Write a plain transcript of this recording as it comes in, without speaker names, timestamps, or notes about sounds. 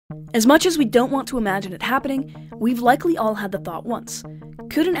As much as we don't want to imagine it happening, we've likely all had the thought once.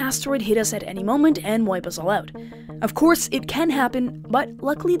 Could an asteroid hit us at any moment and wipe us all out? Of course, it can happen, but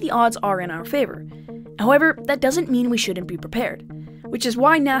luckily the odds are in our favor. However, that doesn't mean we shouldn't be prepared, which is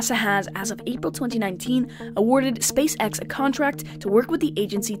why NASA has, as of April 2019, awarded SpaceX a contract to work with the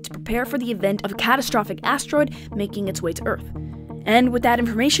agency to prepare for the event of a catastrophic asteroid making its way to Earth. And with that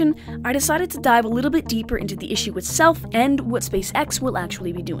information, I decided to dive a little bit deeper into the issue itself and what SpaceX will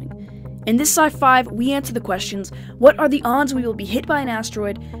actually be doing. In this Sci-5, we answer the questions: what are the odds we will be hit by an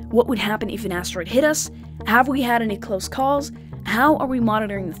asteroid? What would happen if an asteroid hit us? Have we had any close calls? How are we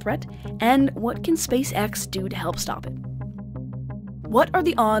monitoring the threat? And what can SpaceX do to help stop it? What are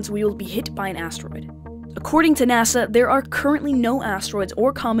the odds we will be hit by an asteroid? According to NASA, there are currently no asteroids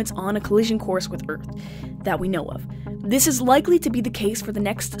or comets on a collision course with Earth that we know of. This is likely to be the case for the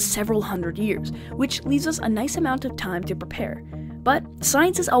next several hundred years, which leaves us a nice amount of time to prepare. But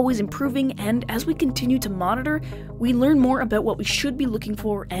science is always improving, and as we continue to monitor, we learn more about what we should be looking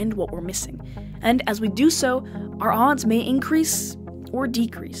for and what we're missing. And as we do so, our odds may increase or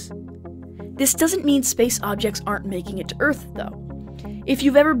decrease. This doesn't mean space objects aren't making it to Earth, though. If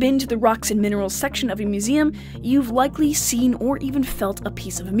you've ever been to the rocks and minerals section of a museum, you've likely seen or even felt a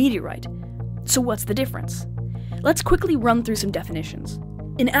piece of a meteorite. So what's the difference? Let's quickly run through some definitions.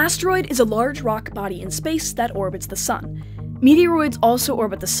 An asteroid is a large rock body in space that orbits the sun. Meteoroids also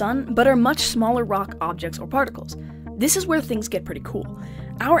orbit the sun, but are much smaller rock objects or particles. This is where things get pretty cool.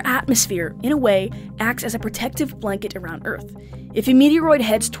 Our atmosphere, in a way, acts as a protective blanket around Earth. If a meteoroid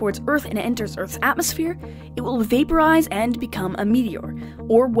heads towards Earth and enters Earth's atmosphere, it will vaporize and become a meteor,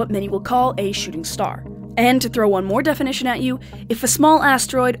 or what many will call a shooting star. And to throw one more definition at you, if a small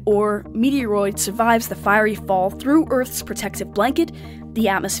asteroid or meteoroid survives the fiery fall through Earth's protective blanket, the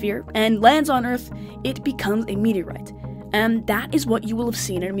atmosphere, and lands on Earth, it becomes a meteorite. And that is what you will have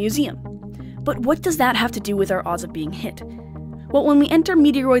seen in a museum. But what does that have to do with our odds of being hit? Well, when we enter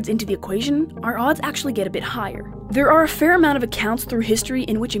meteoroids into the equation, our odds actually get a bit higher. There are a fair amount of accounts through history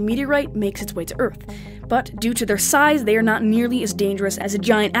in which a meteorite makes its way to Earth, but due to their size, they are not nearly as dangerous as a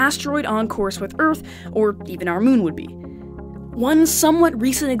giant asteroid on course with Earth, or even our moon would be. One somewhat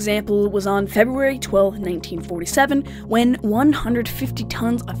recent example was on February 12, 1947, when 150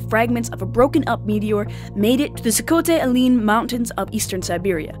 tons of fragments of a broken-up meteor made it to the Sakhalin Mountains of eastern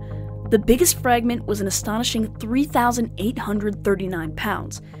Siberia. The biggest fragment was an astonishing 3,839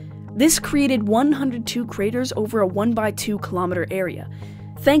 pounds. This created 102 craters over a 1x2 kilometer area.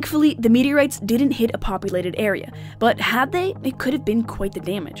 Thankfully, the meteorites didn't hit a populated area, but had they, it could have been quite the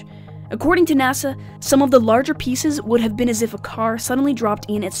damage. According to NASA, some of the larger pieces would have been as if a car suddenly dropped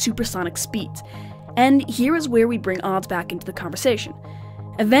in at supersonic speeds. And here is where we bring odds back into the conversation.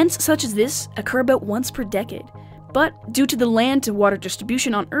 Events such as this occur about once per decade. But due to the land-to-water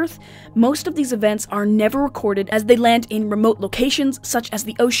distribution on Earth, most of these events are never recorded as they land in remote locations such as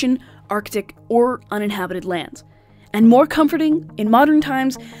the ocean, Arctic, or uninhabited lands. And more comforting, in modern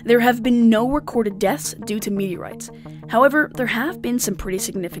times, there have been no recorded deaths due to meteorites. However, there have been some pretty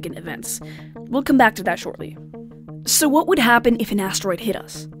significant events. We'll come back to that shortly. So what would happen if an asteroid hit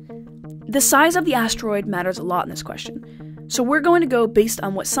us? The size of the asteroid matters a lot in this question. So we're going to go based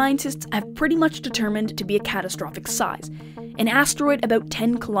on what scientists have pretty much determined to be a catastrophic size. An asteroid about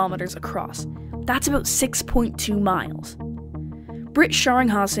 10 kilometers across. That's about 6.2 miles. Britt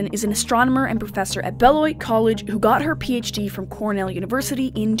Scharnhausen is an astronomer and professor at Beloit College who got her PhD from Cornell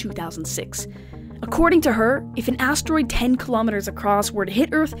University in 2006. According to her, if an asteroid 10 kilometers across were to hit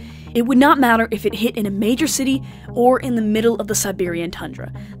Earth, it would not matter if it hit in a major city or in the middle of the Siberian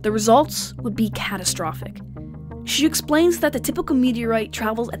tundra. The results would be catastrophic. She explains that the typical meteorite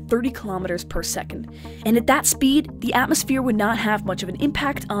travels at 30 kilometers per second, and at that speed, the atmosphere would not have much of an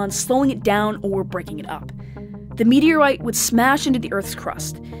impact on slowing it down or breaking it up. The meteorite would smash into the Earth's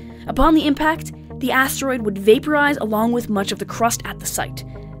crust. Upon the impact, the asteroid would vaporize along with much of the crust at the site.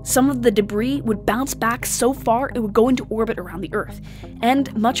 Some of the debris would bounce back so far it would go into orbit around the Earth,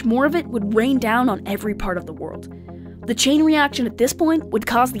 and much more of it would rain down on every part of the world. The chain reaction at this point would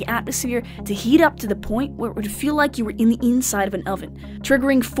cause the atmosphere to heat up to the point where it would feel like you were in the inside of an oven,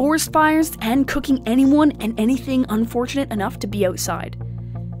 triggering forest fires and cooking anyone and anything unfortunate enough to be outside.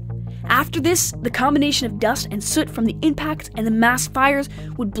 After this, the combination of dust and soot from the impact and the mass fires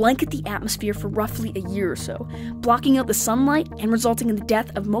would blanket the atmosphere for roughly a year or so, blocking out the sunlight and resulting in the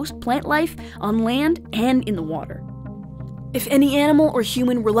death of most plant life on land and in the water. If any animal or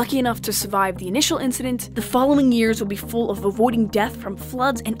human were lucky enough to survive the initial incident, the following years would be full of avoiding death from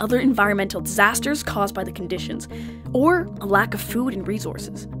floods and other environmental disasters caused by the conditions, or a lack of food and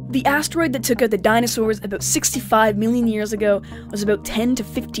resources. The asteroid that took out the dinosaurs about 65 million years ago was about 10 to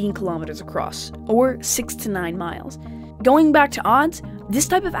 15 kilometers across, or 6 to 9 miles. Going back to odds, this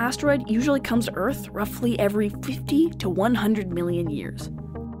type of asteroid usually comes to Earth roughly every 50 to 100 million years.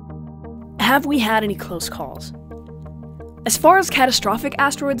 Have we had any close calls? As far as catastrophic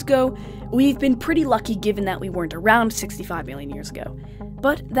asteroids go, we've been pretty lucky given that we weren't around 65 million years ago.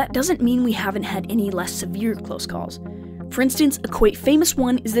 But that doesn't mean we haven't had any less severe close calls. For instance, a quite famous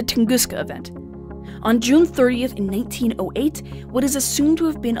one is the Tunguska event. On June 30th in 1908, what is assumed to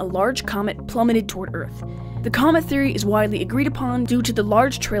have been a large comet plummeted toward Earth. The comet theory is widely agreed upon due to the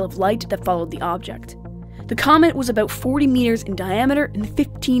large trail of light that followed the object. The comet was about 40 meters in diameter and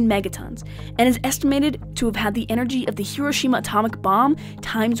 15 megatons, and is estimated to have had the energy of the Hiroshima atomic bomb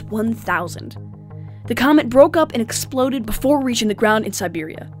times 1,000. The comet broke up and exploded before reaching the ground in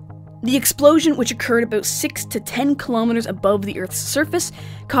Siberia. The explosion, which occurred about 6 to 10 kilometers above the Earth's surface,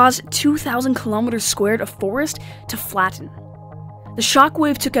 caused 2,000 kilometers squared of forest to flatten. The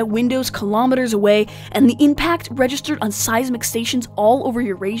shockwave took out windows kilometers away, and the impact registered on seismic stations all over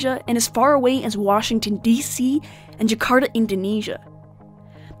Eurasia and as far away as Washington, D.C. and Jakarta, Indonesia.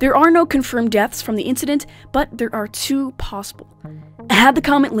 There are no confirmed deaths from the incident, but there are two possible. Had the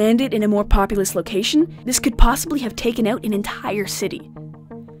comet landed in a more populous location, this could possibly have taken out an entire city.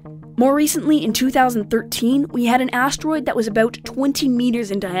 More recently, in 2013, we had an asteroid that was about 20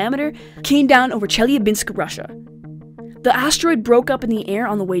 meters in diameter, came down over Chelyabinsk, Russia. The asteroid broke up in the air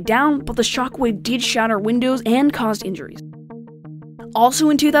on the way down, but the shockwave did shatter windows and caused injuries. Also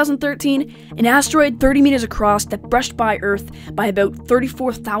in 2013, an asteroid 30 meters across that brushed by Earth by about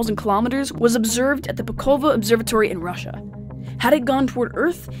 34,000 kilometers was observed at the Pexels Observatory in Russia. Had it gone toward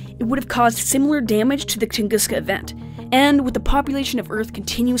Earth, it would have caused similar damage to the Tunguska event, and with the population of Earth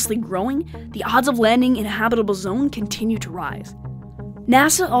continuously growing, the odds of landing in a habitable zone continue to rise.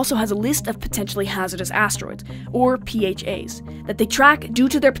 NASA also has a list of potentially hazardous asteroids, or PHAs, that they track due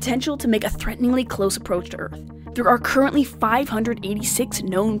to their potential to make a threateningly close approach to Earth. There are currently 586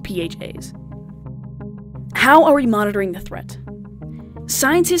 known PHAs. How are we monitoring the threat?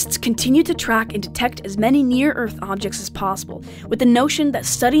 Scientists continue to track and detect as many near-Earth objects as possible, with the notion that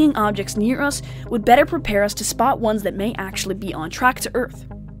studying objects near us would better prepare us to spot ones that may actually be on track to Earth.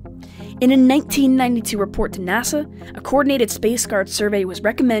 In a 1992 report to NASA, a coordinated space guard survey was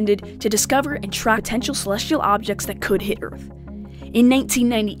recommended to discover and track potential celestial objects that could hit Earth. In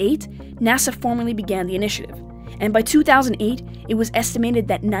 1998, NASA formally began the initiative, and by 2008, it was estimated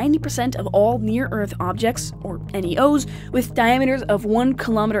that 90% of all near-Earth objects, or NEOs, with diameters of 1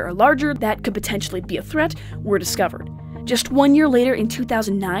 kilometer or larger that could potentially be a threat were discovered. Just 1 year later, in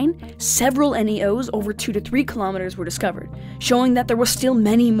 2009, several NEOs over 2 to 3 kilometers were discovered, showing that there were still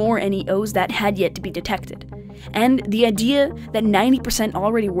many more NEOs that had yet to be detected. And the idea that 90%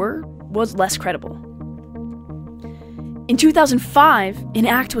 already were was less credible. In 2005, an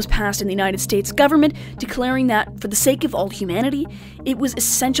act was passed in the United States government declaring that, for the sake of all humanity, it was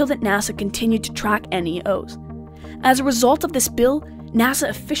essential that NASA continued to track NEOs. As a result of this bill, NASA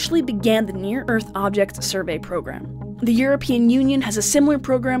officially began the Near-Earth Objects Survey program. The European Union has a similar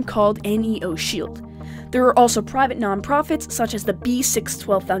program called NEO Shield. There are also private nonprofits such as the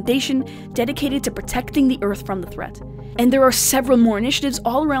B612 Foundation dedicated to protecting the Earth from the threat. And there are several more initiatives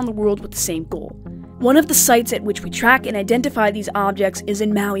all around the world with the same goal. One of the sites at which we track and identify these objects is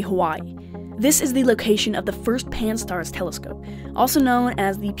in Maui, Hawaii. This is the location of the first Pan-STARRS telescope, also known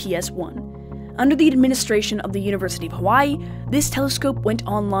as the PS-1. Under the administration of the University of Hawaii, this telescope went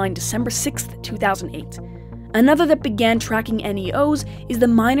online December 6, 2008. Another that began tracking NEOs is the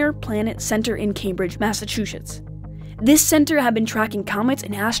Minor Planet Center in Cambridge, Massachusetts. This center had been tracking comets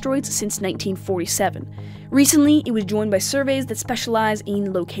and asteroids since 1947. Recently, it was joined by surveys that specialize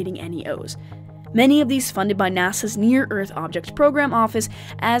in locating NEOs. Many of these funded by NASA's Near-Earth Objects Program Office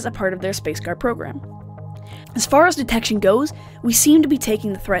as a part of their Space Guard program. As far as detection goes, we seem to be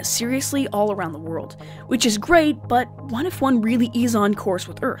taking the threat seriously all around the world, which is great, but what if one really is on course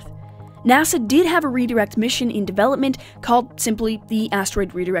with Earth? NASA did have a redirect mission in development called simply the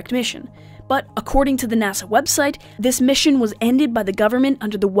Asteroid Redirect Mission, but according to the NASA website, this mission was ended by the government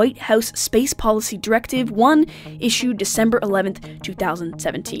under the White House Space Policy Directive 1, issued December 11,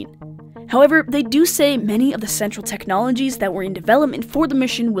 2017. However, they do say many of the central technologies that were in development for the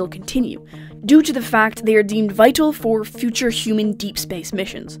mission will continue, due to the fact they are deemed vital for future human deep space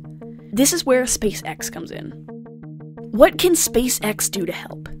missions. This is where SpaceX comes in. What can SpaceX do to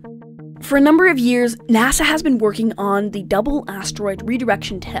help? For a number of years, NASA has been working on the Double Asteroid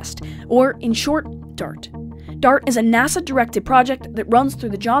Redirection Test, or in short, DART. DART is a NASA-directed project that runs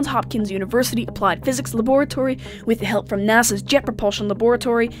through the Johns Hopkins University Applied Physics Laboratory with help from NASA's Jet Propulsion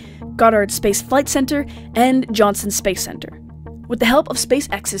Laboratory, Goddard Space Flight Center, and Johnson Space Center. With the help of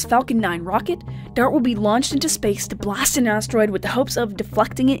SpaceX's Falcon 9 rocket, DART will be launched into space to blast an asteroid with the hopes of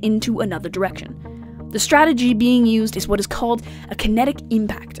deflecting it into another direction. The strategy being used is what is called a kinetic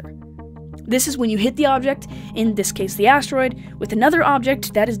impactor. This is when you hit the object, in this case the asteroid, with another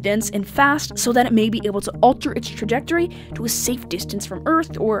object that is dense and fast so that it may be able to alter its trajectory to a safe distance from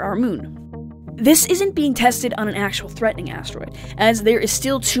Earth or our moon. This isn't being tested on an actual threatening asteroid, as there is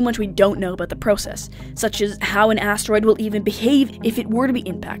still too much we don't know about the process, such as how an asteroid will even behave if it were to be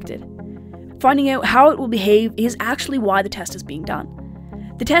impacted. Finding out how it will behave is actually why the test is being done.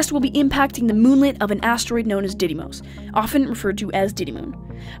 The test will be impacting the moonlet of an asteroid known as Didymos, often referred to as Didymoon.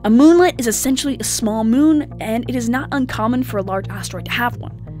 A moonlet is essentially a small moon, and it is not uncommon for a large asteroid to have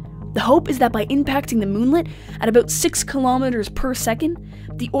one. The hope is that by impacting the moonlet at about 6 kilometers per second,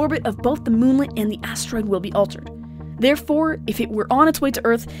 the orbit of both the moonlet and the asteroid will be altered. Therefore, if it were on its way to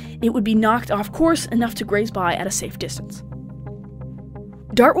Earth, it would be knocked off course enough to graze by at a safe distance.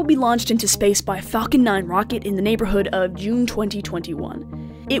 DART will be launched into space by a Falcon 9 rocket in the neighborhood of June 2021.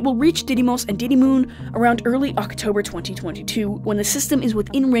 It will reach Didymos and Didymoon around early October 2022, when the system is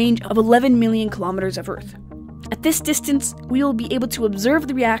within range of 11 million kilometers of Earth. At this distance, we will be able to observe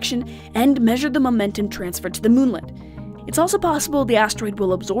the reaction and measure the momentum transferred to the moonlet. It's also possible the asteroid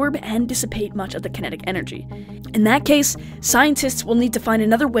will absorb and dissipate much of the kinetic energy. In that case, scientists will need to find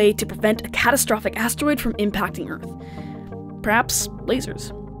another way to prevent a catastrophic asteroid from impacting Earth. Perhaps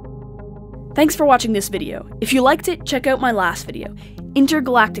lasers. Thanks for watching this video. If you liked it, check out my last video,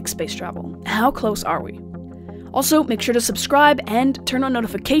 Intergalactic Space Travel. How close are we? Also, make sure to subscribe and turn on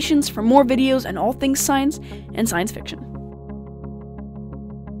notifications for more videos on all things science and science fiction.